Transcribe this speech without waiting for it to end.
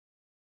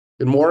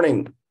Good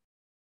morning.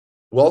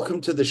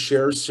 Welcome to the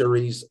Share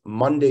Series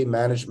Monday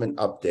Management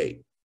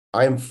Update.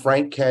 I am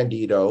Frank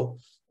Candido,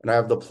 and I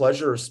have the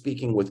pleasure of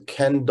speaking with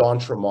Ken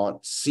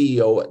d'Entremont,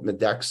 CEO at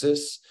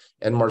Medexus,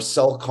 and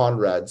Marcel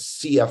Conrad,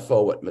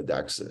 CFO at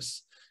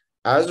Medexus.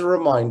 As a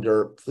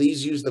reminder,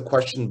 please use the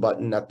question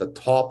button at the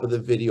top of the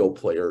video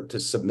player to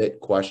submit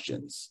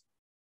questions.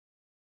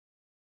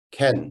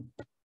 Ken.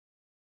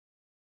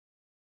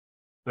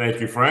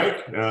 Thank you,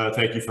 Frank.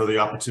 Thank you for the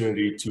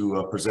opportunity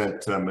to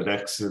present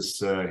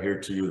Medexus here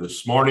to you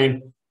this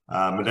morning.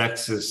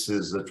 Medexus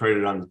is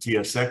traded on the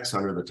TSX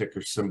under the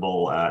ticker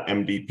symbol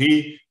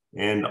MDP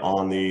and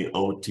on the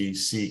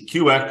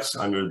OTCQX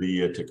under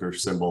the ticker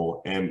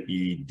symbol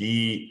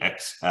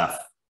MEDXF.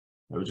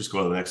 We'll just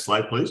go to the next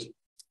slide, please.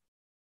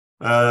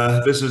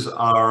 This is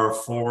our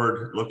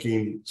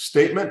forward-looking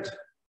statement.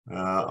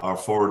 Our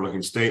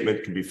forward-looking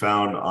statement can be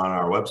found on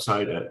our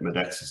website at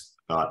medexus.com,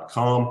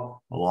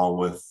 along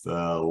with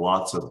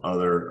lots of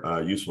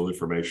other useful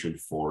information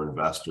for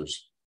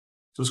investors.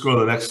 So let's go to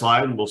the next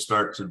slide and we'll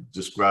start to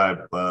describe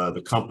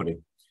the company.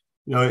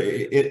 You know,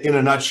 in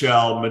a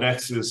nutshell,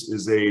 Medexus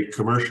is a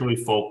commercially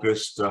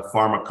focused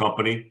pharma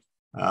company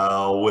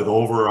with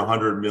over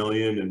 100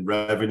 million in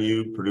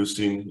revenue,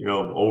 producing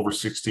over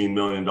 $16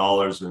 million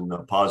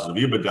in positive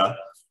EBITDA.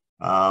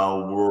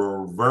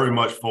 We're very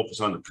much focused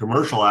on the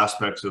commercial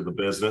aspects of the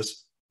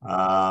business.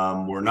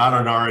 We're not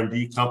an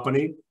R&D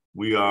company.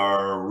 We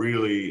are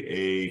really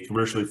a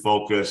commercially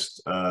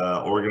focused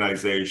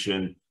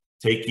organization,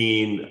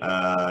 taking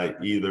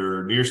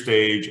either near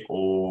stage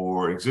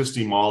or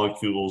existing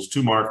molecules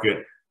to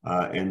market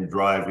and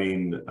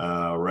driving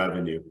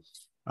revenue.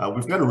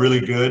 We've got a really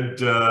good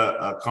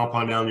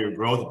compound annual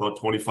growth, about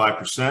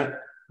 25%.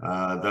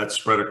 That's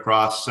spread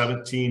across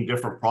 17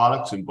 different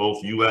products in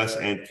both US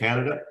and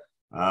Canada.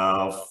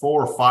 4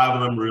 or 5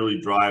 of them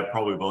really drive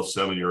probably about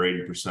 70 or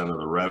 80% of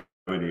the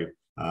revenue.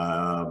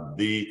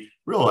 The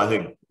real, I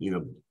think,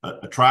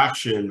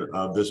 attraction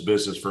of this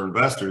business for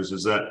investors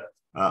is that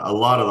a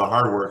lot of the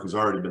hard work has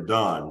already been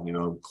done.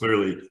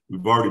 Clearly,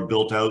 we've already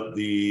built out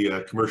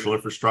the commercial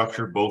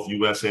infrastructure, both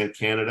US and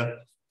Canada.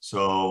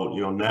 So,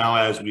 now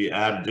as we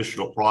add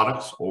additional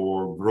products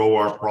or grow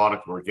our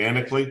product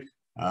organically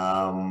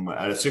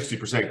at a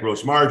 60%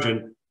 gross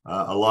margin,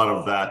 a lot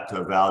of that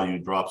value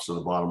drops to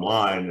the bottom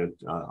line.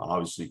 It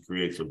obviously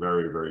creates a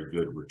very, very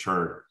good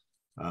return.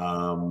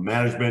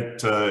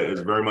 Management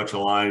is very much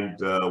aligned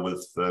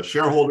with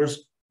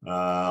shareholders,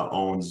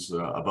 owns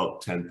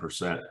about 10%.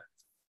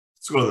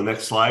 Let's go to the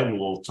next slide and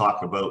we'll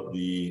talk about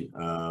the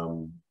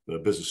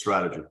business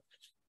strategy.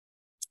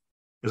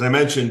 As I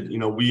mentioned,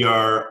 we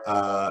are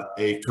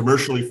a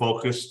commercially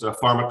focused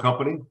pharma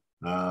company.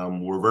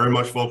 We're very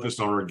much focused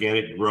on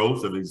organic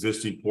growth of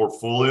existing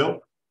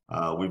portfolio.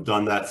 We've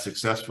done that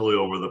successfully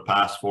over the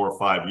past 4 or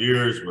 5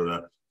 years with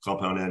a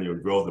compound annual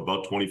growth of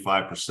about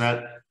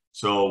 25%.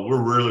 So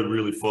we're really,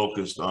 really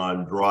focused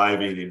on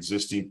driving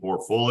existing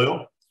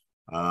portfolio.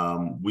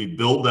 We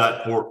build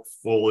that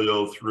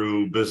portfolio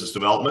through business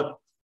development,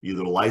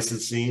 either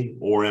licensing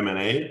or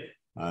M&A.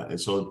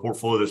 And so the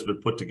portfolio that's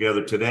been put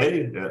together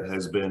today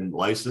has been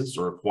licensed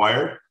or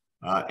acquired,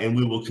 and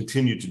we will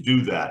continue to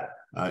do that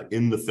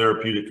in the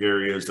therapeutic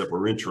areas that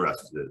we're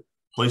interested in,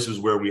 places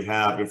where we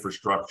have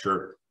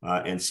infrastructure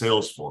and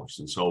sales force.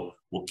 And so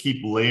we'll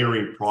keep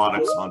layering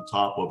products on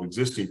top of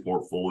existing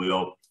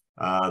portfolio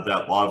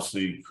that will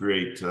obviously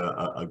create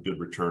a good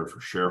return for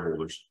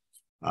shareholders.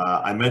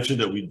 I mentioned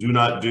that we do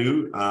not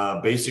do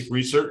basic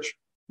research.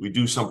 We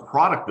do some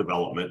product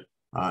development.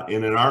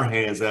 And in our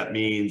hands, that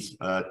means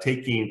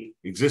taking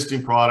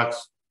existing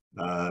products,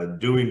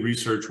 doing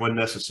research when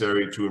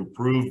necessary to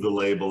improve the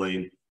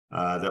labeling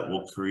that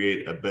will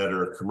create a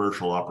better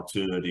commercial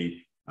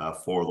opportunity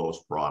for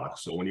those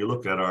products. So when you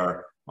look at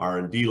our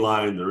R&D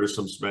line, there is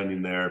some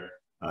spending there.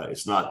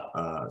 It's not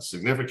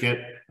significant,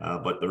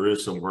 but there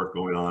is some work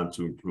going on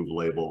to improve the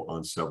label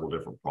on several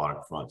different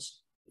product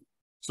fronts.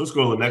 So let's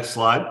go to the next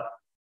slide.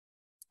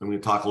 I'm going to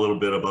talk a little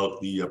bit about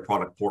the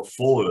product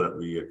portfolio that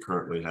we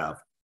currently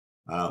have.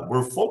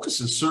 We're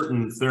focused in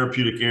certain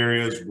therapeutic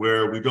areas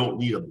where we don't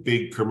need a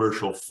big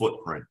commercial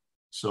footprint.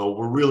 So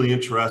we're really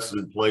interested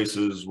in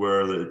places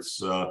where it's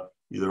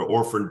either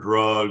orphan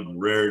drug,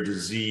 rare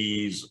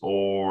disease,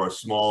 or a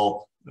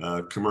small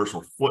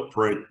commercial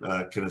footprint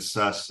can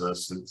assess a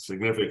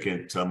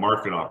significant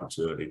market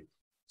opportunity.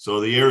 So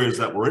the areas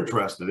that we're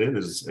interested in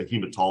is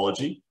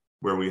hematology,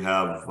 where we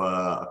have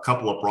a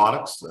couple of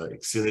products,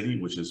 Ixinity,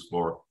 which is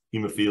for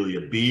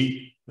hemophilia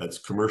B, that's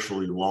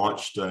commercially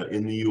launched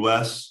in the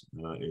US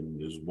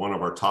and is one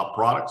of our top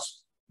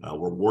products.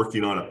 We're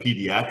working on a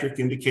pediatric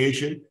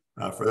indication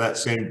for that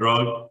same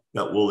drug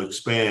that will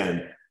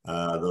expand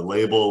the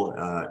label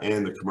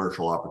and the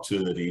commercial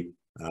opportunity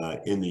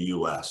in the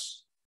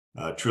US.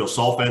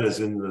 Treosulfan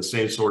is in the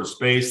same sort of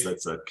space.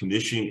 That's a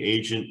conditioning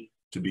agent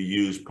to be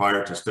used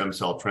prior to stem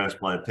cell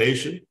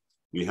transplantation.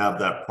 We have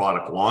that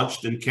product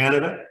launched in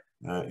Canada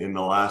in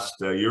the last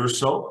year or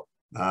so,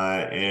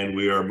 and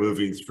we are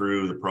moving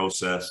through the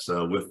process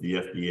with the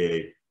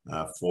FDA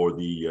for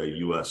the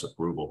US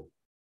approval.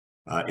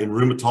 In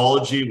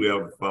rheumatology, we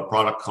have a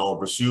product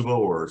called Rasuvo,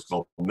 or it's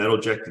called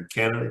Medoject in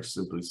Canada. It's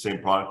simply the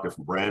same product,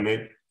 different brand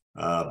name,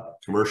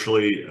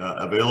 commercially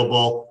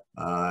available.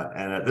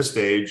 And at this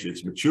stage,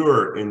 it's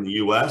mature in the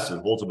US.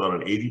 It holds about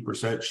an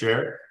 80%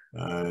 share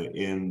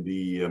in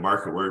the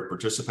market where it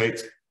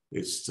participates.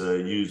 It's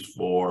used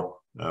for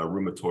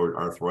rheumatoid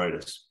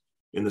arthritis.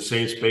 In the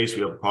same space,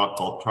 we have a product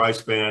called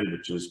Trispan,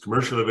 which is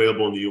commercially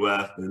available in the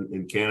US,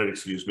 in Canada,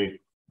 excuse me,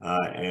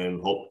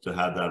 and hope to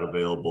have that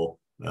available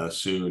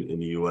soon in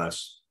the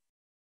US.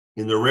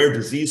 In the rare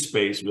disease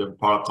space, we have a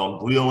product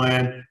called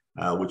Gleolan,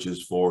 which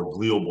is for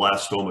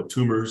glioblastoma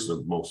tumors,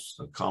 the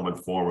most common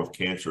form of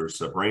cancerous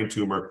brain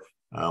tumor,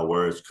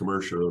 where it's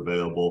commercially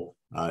available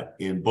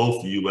in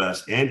both the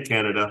US and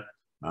Canada.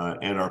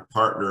 And our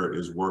partner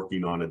is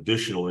working on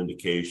additional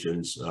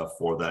indications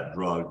for that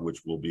drug,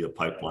 which will be a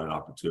pipeline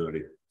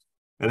opportunity.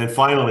 And then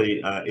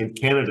finally, in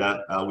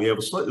Canada, we have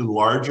a slightly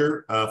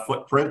larger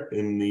footprint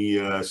in the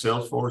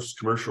Salesforce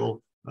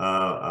commercial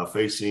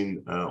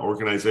facing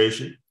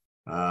organization,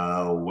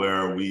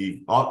 where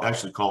we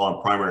actually call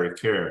on primary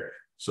care.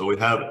 So we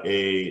have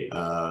a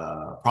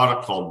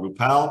product called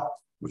Rupall,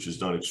 which has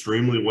done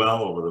extremely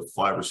well over the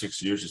 5 or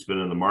 6 years it's been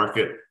in the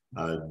market,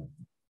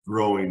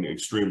 growing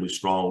extremely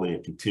strongly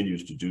and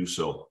continues to do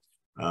so.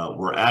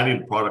 We're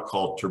adding a product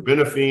called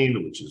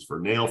terbinafine, which is for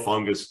nail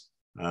fungus,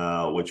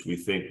 which we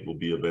think will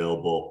be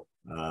available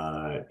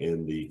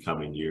in the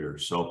coming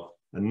years. So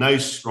a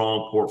nice,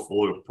 strong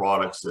portfolio of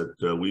products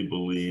that we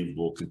believe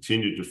will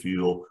continue to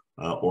fuel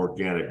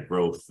organic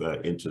growth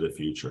into the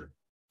future.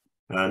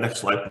 Next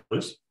slide,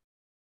 please.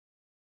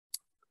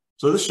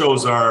 So this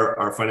shows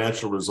our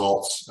financial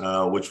results,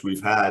 which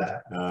we've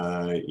had,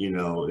 in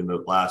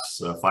the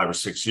last 5 or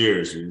 6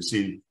 years. You can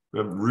see we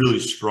have really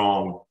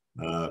strong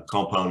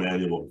compound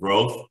annual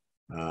growth.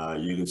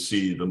 You can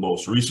see the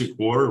most recent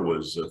quarter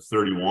was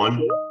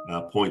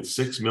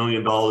 $31.6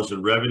 million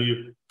in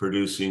revenue,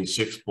 producing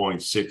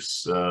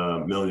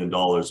 $6.6 million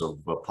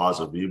of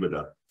positive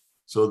EBITDA.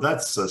 So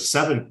that's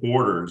 7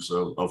 quarters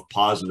of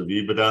positive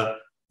EBITDA.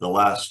 The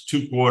last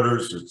 2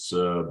 quarters, it's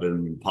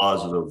been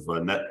positive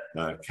net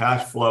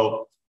cash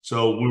flow.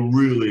 So we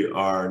really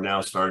are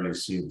now starting to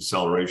see the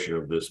acceleration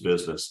of this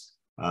business,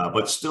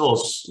 but still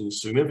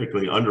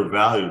significantly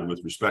undervalued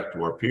with respect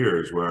to our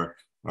peers, where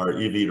our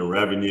EV to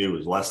revenue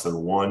is less than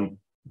 1.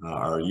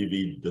 Our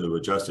EV to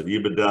adjusted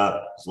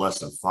EBITDA is less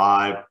than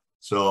 5.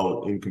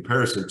 So in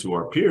comparison to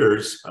our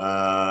peers,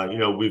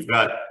 we've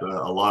got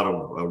a lot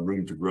of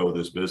room to grow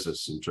this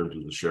business in terms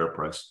of the share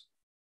price.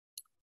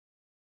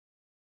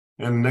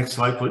 And next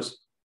slide, please.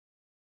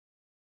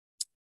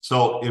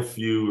 So if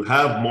you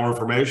have more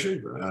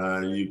information,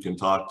 you can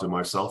talk to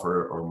myself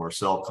or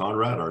Marcel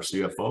Conrad, our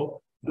CFO,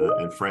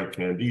 and Frank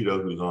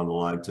Candido, who's on the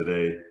line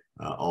today,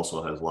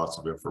 also has lots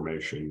of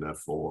information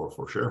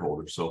for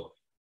shareholders. So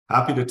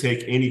happy to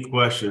take any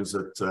questions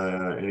that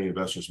any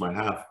investors might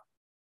have.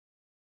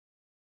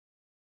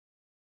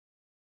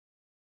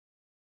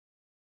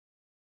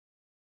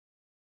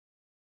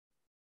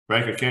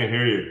 Frank, I can't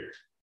hear you.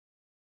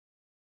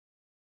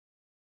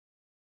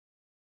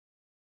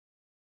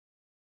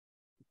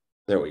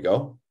 There we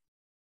go.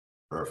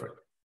 Perfect.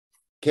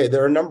 Okay,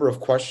 there are a number of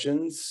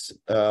questions.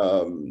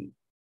 So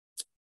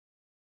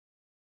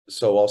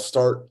I'll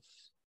start.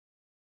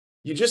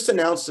 You just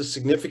announced a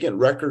significant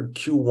record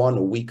Q1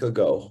 a week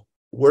ago.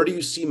 Where do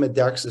you see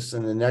Medexus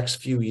in the next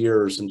few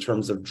years in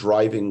terms of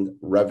driving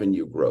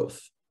revenue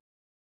growth?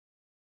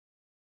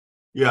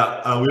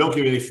 Yeah, we don't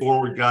give any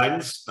forward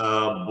guidance,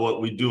 but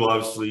we do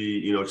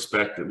obviously,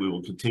 expect that we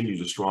will continue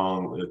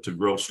to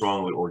grow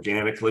strongly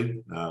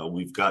organically.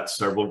 We've got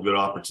several good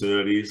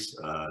opportunities.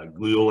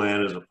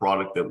 Gleolan is a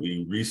product that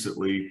we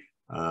recently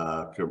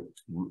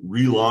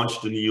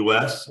relaunched in the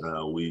US.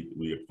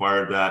 We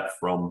acquired that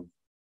from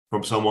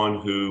someone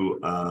who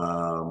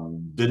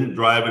didn't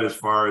drive it as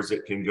far as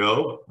it can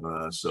go.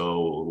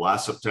 So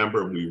last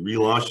September, we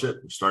relaunched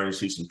it. We're starting to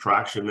see some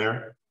traction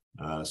there.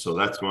 So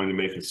that's going to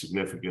make a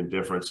significant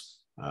difference.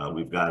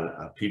 We've got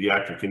a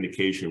pediatric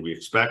indication we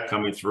expect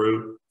coming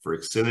through for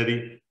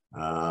Ixinity.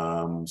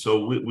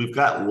 So we've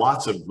got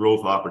lots of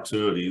growth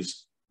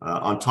opportunities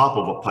on top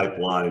of a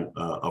pipeline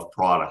of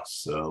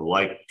products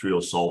like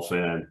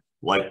treosulfan,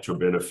 like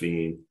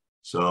terbinafine.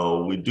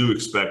 So we do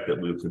expect that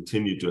we'll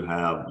continue to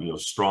have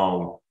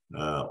strong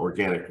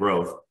organic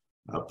growth.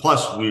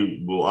 Plus,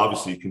 we will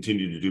obviously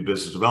continue to do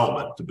business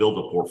development to build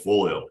a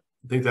portfolio.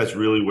 I think that's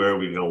really where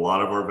we get a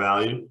lot of our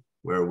value,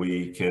 where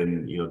we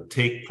can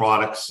take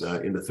products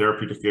in the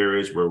therapeutic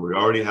areas where we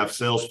already have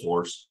sales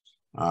force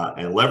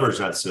and leverage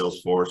that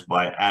sales force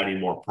by adding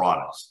more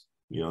products.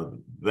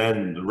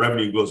 Then the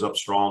revenue goes up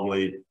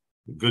strongly,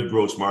 good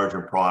gross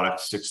margin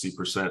products,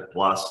 60%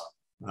 plus.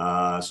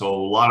 So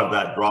a lot of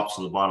that drops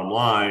to the bottom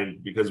line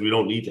because we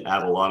don't need to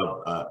add a lot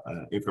of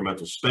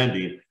incremental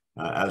spending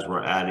as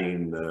we're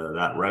adding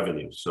that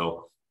revenue.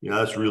 So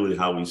that's really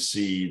how we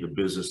see the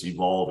business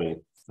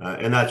evolving.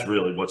 And that's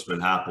really what's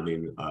been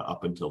happening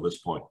up until this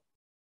point.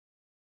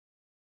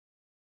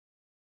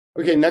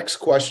 Okay, next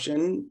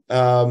question.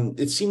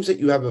 It seems that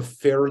you have a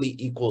fairly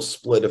equal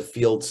split of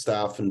field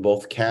staff in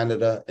both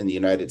Canada and the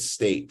United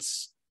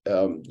States.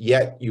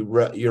 Yet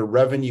your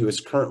revenue is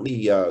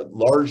currently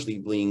largely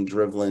being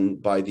driven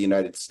by the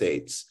United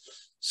States.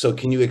 So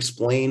can you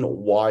explain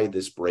why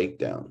this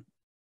breakdown?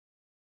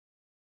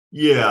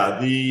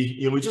 Yeah,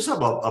 we just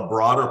have a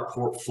broader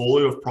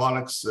portfolio of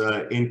products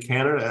in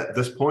Canada at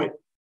this point.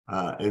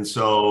 And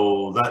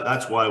so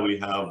that's why we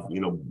have,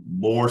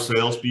 more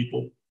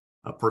salespeople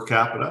per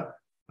capita.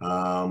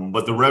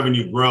 But the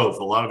revenue growth,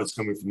 a lot of it's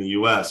coming from the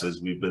US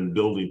as we've been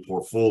building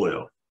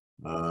portfolio.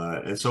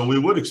 And so we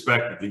would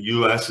expect that the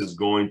US is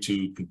going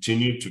to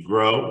continue to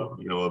grow.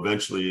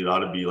 Eventually it ought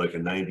to be like a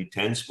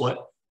 90-10 split.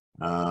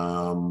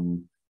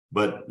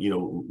 But,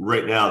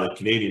 right now the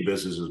Canadian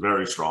business is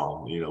very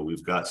strong.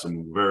 We've got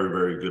some very,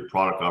 very good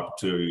product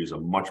opportunities, a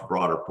much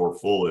broader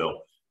portfolio.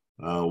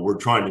 We're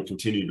trying to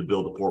continue to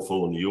build a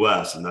portfolio in the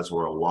US, and that's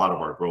where a lot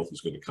of our growth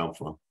is going to come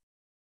from.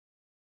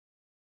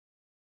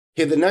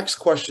 Okay, the next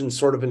question is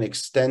sort of an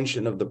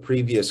extension of the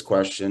previous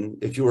question.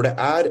 If you were to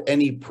add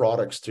any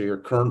products to your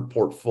current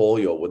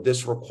portfolio, would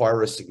this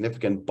require a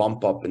significant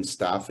bump up in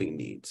staffing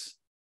needs?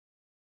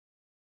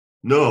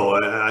 No,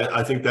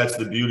 I think that's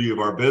the beauty of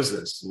our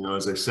business.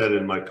 As I said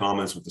in my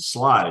comments with the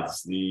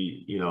slides,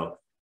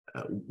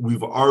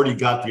 we've already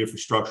got the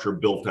infrastructure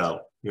built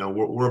out.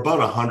 We're about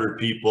 100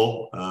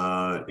 people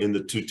in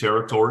the two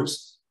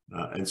territories.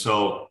 And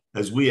so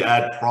as we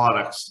add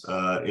products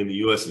in the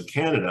US and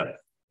Canada,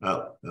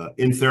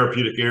 in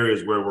therapeutic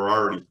areas where we're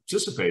already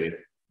participating,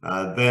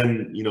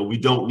 then, we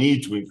don't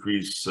need to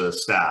increase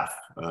staff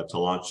to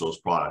launch those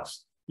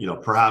products.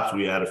 Perhaps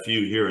we add a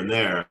few here and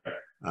there,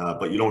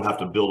 but you don't have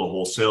to build a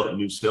whole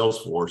new sales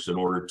force in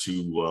order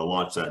to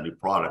launch that new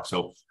product.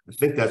 So I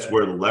think that's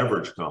where the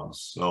leverage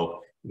comes.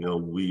 So,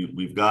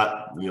 we've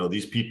got,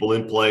 these people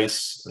in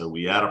place.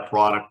 We add a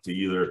product to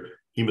either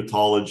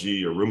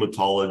hematology or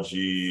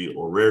rheumatology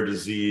or rare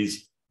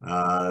disease.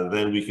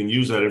 Then we can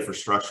use that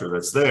infrastructure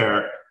that's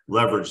there,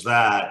 leverage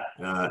that,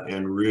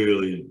 and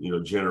really,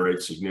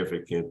 generate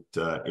significant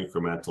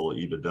incremental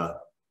EBITDA.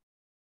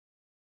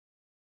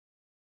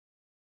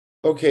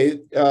 Okay,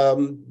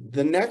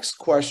 the next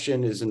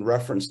question is in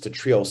reference to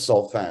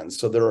treosulfan.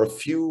 So there are a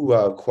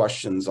few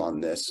questions on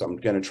this. So I'm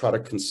going to try to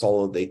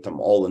consolidate them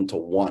all into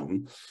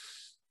one.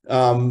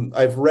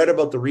 I've read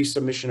about the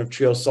resubmission of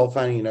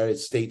treosulfan in the United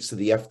States to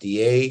the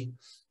FDA.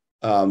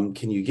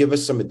 Can you give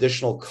us some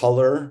additional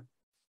color?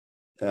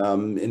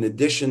 In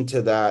addition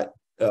to that,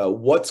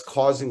 what's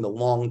causing the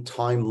long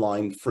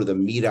timeline for the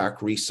MEDAC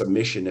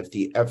resubmission if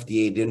the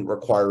FDA didn't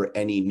require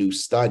any new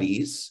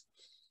studies?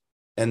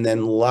 And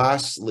then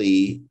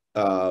lastly,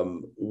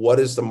 what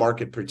is the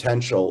market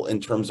potential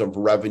in terms of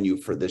revenue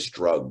for this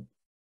drug?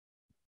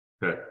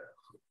 Okay.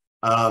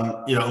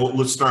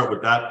 Let's start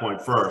with that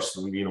point first.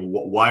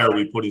 Why are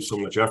we putting so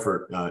much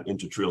effort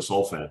into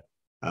treosulfan?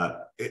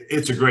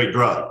 It's a great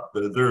drug.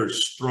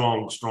 There's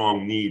strong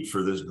need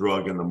for this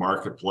drug in the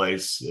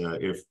marketplace.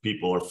 If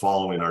people are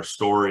following our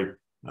story,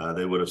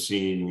 they would have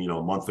seen,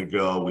 a month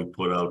ago, we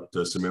put out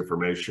some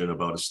information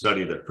about a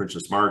study that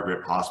Princess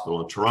Margaret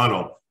Hospital in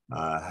Toronto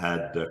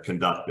had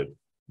conducted.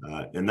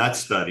 And that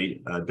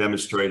study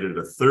demonstrated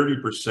a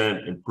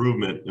 30%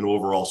 improvement in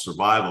overall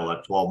survival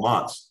at 12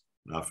 months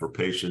for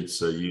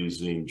patients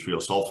using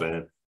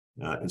treosulfan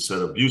instead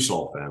of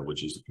busulfan,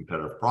 which is the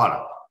competitive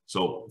product.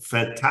 So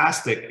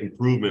fantastic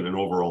improvement in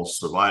overall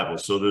survival.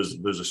 So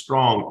there's a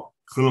strong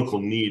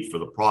clinical need for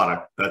the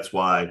product. That's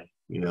why,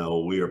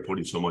 we are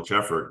putting so much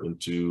effort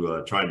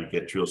into trying to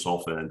get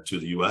treosulfan to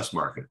the US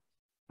market.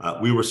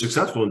 We were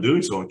successful in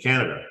doing so in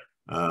Canada.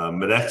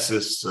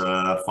 Medexus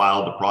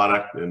filed the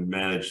product and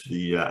managed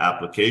the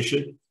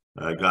application,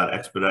 got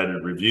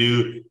expedited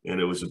review, and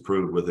it was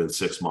approved within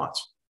 6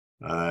 months.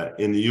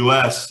 In the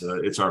US,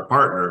 it's our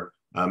partner,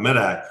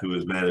 Medac, who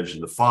is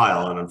managing the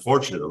file, and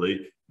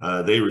unfortunately,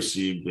 they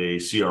received a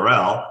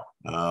CRL,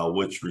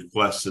 which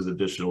requested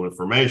additional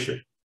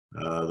information.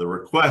 The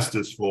request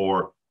is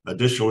for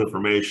additional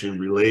information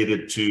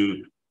related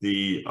to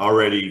the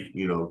already,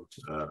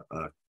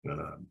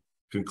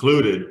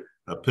 concluded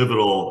a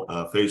pivotal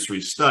phase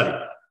 3 study.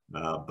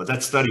 But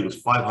that study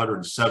was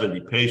 570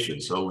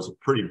 patients, so it was a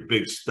pretty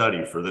big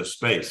study for this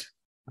space.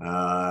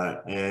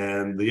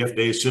 And the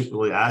FDA is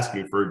simply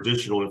asking for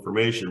additional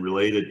information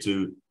related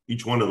to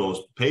each one of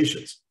those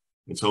patients.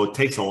 And so it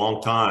takes a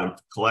long time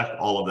to collect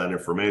all of that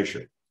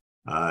information.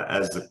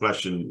 As the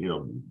question,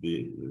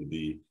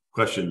 the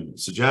question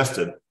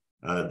suggested,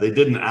 they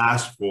didn't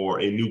ask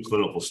for a new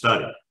clinical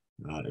study.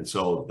 And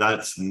so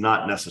that's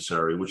not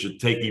necessary, which would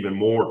take even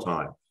more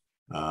time.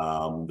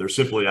 They're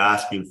simply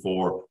asking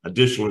for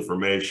additional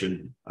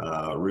information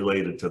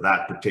related to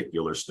that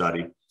particular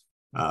study.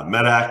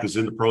 Medac is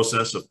in the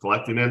process of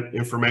collecting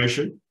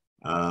information.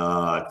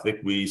 I think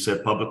we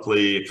said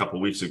publicly a couple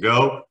of weeks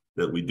ago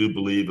that we do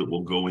believe it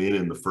will go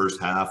in the first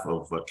half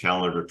of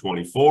calendar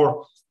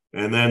 24,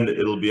 and then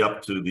it'll be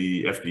up to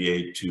the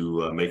FDA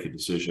to make a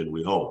decision,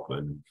 we hope,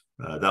 and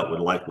that would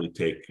likely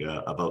take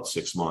about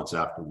 6 months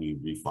after we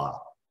refile.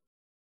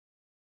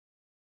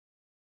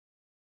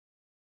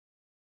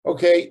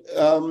 Okay,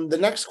 the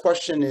next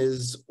question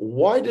is,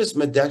 why does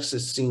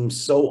Medexus seem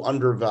so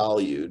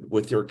undervalued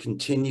with your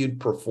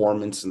continued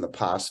performance in the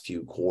past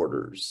few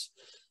quarters?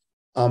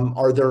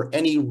 Are there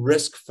any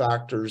risk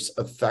factors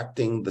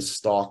affecting the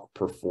stock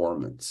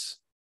performance?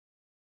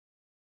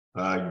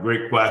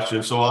 Great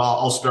question. So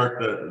I'll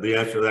start the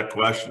answer to that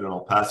question, and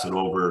I'll pass it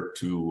over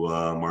to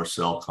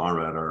Marcel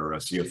Conrad, our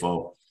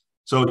CFO.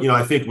 So,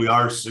 I think we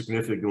are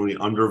significantly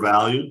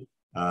undervalued.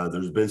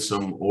 There's been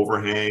some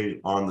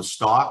overhang on the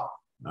stock.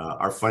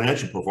 Our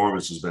financial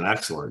performance has been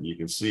excellent. You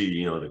can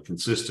see, the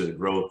consistent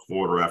growth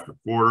quarter after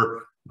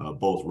quarter,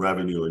 both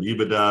revenue and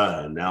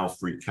EBITDA, and now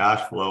free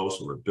cash flow.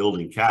 So we're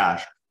building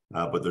cash,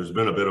 but there's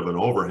been a bit of an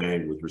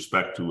overhang with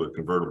respect to a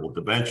convertible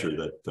debenture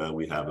that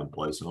we have in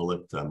place. And I'll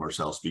let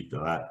Marcel speak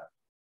to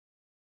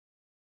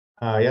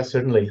that. Yeah,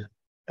 certainly.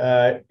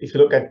 If you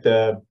look at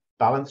the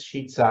balance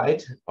sheet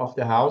side of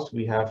the house,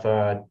 we have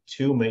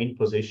two main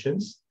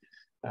positions.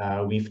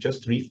 We've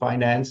just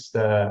refinanced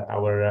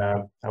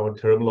our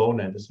term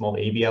loan and a small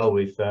ABL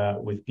with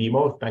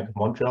BMO, Bank of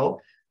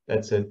Montreal.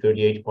 That's a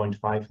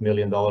 $38.5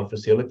 million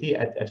facility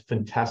at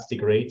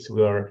fantastic rates.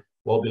 We are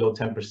well below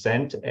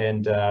 10%,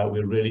 and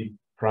we're really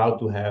proud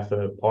to have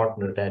a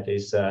partner that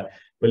is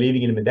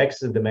believing in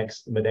Medexus and the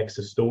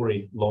Medexus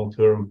story long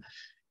term.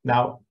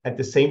 Now, at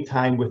the same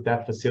time with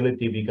that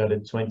facility, we got a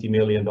 $20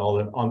 million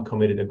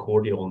uncommitted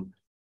accordion.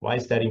 Why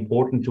is that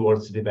important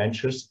towards the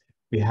debentures?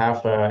 We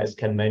have, as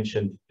Ken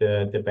mentioned,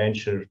 the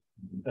debenture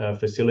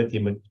facility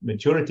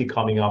maturity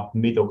coming up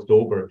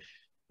mid-October.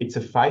 It's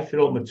a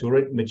 5-year-old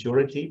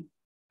maturity,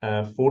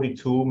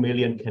 42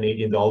 million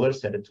Canadian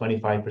dollars at a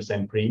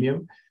 25%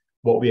 premium.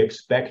 What we're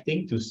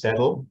expecting to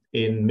settle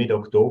in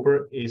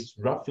mid-October is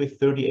roughly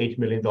 $38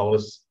 million,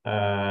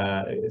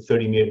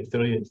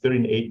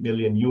 $38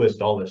 million US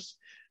dollars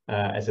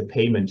as a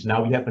payment.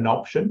 Now we have an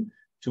option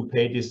to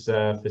pay this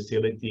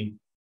facility,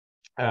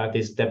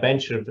 this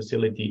debenture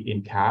facility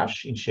in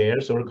cash, in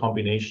shares, or a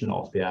combination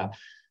of that.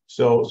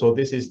 So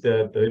this is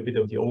the bit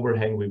of the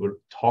overhang we were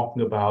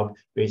talking about,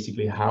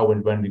 basically how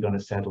and when we're going to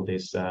settle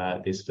this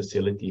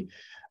facility.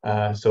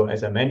 So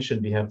as I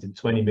mentioned, we have the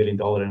 $20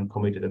 million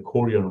uncommitted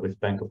accordion with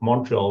Bank of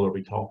Montreal, where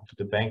we talk to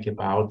the bank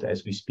about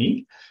as we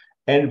speak.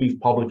 And we've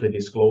publicly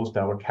disclosed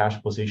our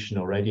cash position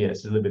already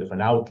as a little bit of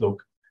an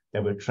outlook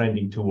that we're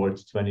trending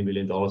towards $20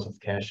 million of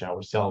cash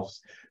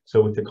ourselves.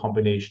 So with the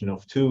combination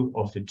of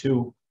the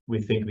two, we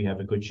think we have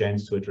a good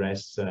chance to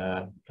address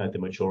the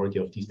majority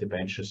of these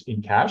debentures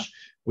in cash,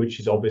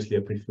 which is obviously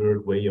a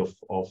preferred way of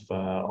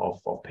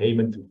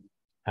payment,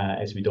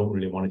 as we don't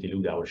really want to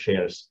dilute our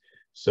shares.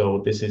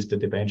 So this is the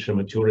debenture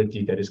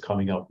maturity that is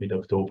coming up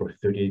mid-October,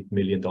 $38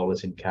 million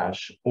in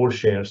cash or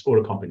shares or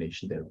a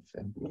combination thereof.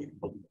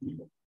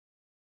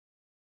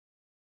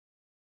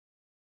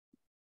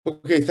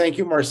 Okay, thank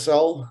you,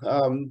 Marcel.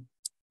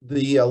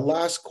 The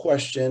last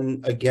question,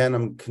 again,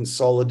 I'm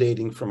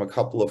consolidating from a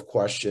couple of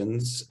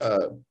questions,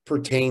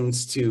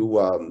 pertains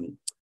to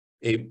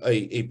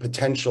a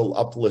potential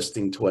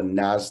uplisting to a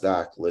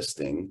NASDAQ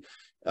listing.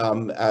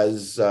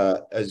 As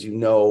you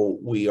know,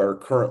 we are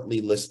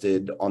currently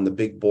listed on the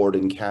big board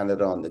in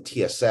Canada on the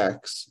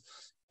TSX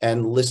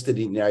and listed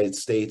in the United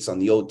States on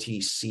the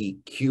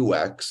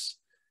OTCQX.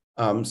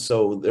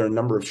 So there are a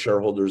number of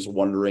shareholders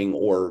wondering,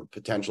 or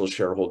potential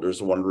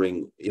shareholders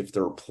wondering, if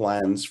there are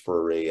plans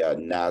for a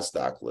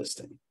NASDAQ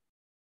listing.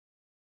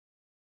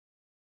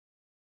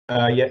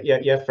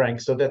 Yeah,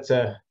 Frank. So that's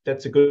a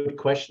good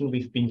question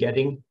we've been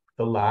getting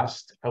the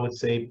last, I would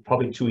say,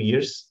 probably 2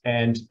 years.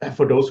 And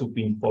for those who've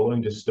been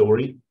following the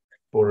story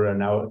for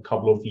now a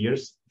couple of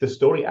years, the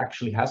story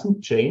actually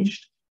hasn't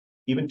changed.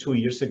 Even 2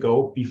 years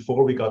ago,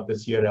 before we got the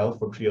CRL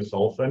for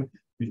treosulfan,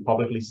 we've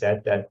publicly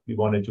said that we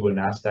want to do a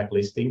NASDAQ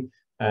listing,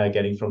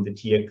 getting from the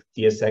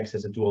TSX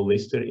as a dual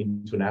lister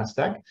into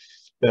NASDAQ.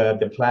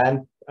 The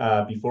plan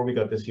before we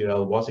got the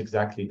CRL was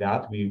exactly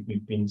that. We've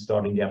been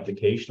starting the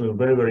application. We're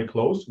very, very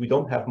close. We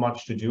don't have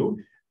much to do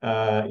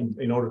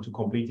in order to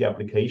complete the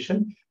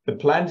application. The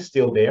plan is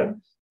still there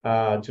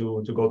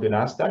to go to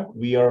NASDAQ.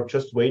 We are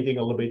just waiting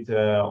a little bit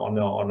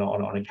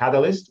on a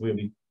catalyst.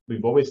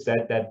 We've always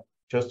said that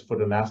just for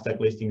the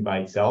NASDAQ listing by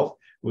itself,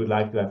 we would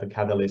like to have a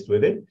catalyst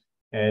with it.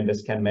 And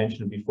as Ken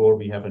mentioned before,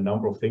 we have a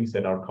number of things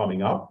that are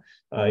coming up,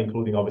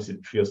 including obviously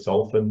the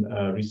treosulfan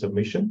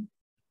resubmission.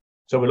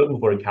 So we're looking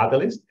for a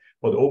catalyst,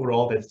 but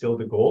overall, that's still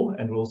the goal,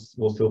 and we'll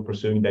still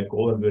pursuing that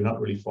goal, and we're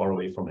not really far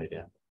away from it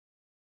yet.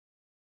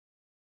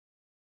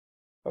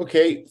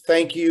 Okay,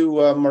 thank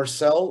you,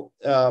 Marcel.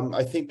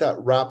 I think that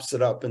wraps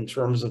it up in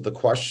terms of the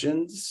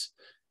questions.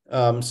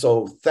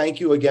 So thank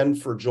you again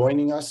for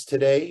joining us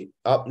today.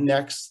 Up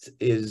next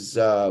is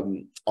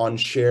on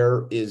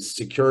Share is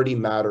Security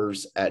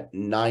Matters at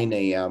 9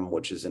 a.m.,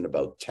 which is in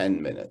about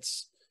 10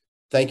 minutes.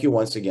 Thank you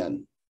once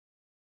again.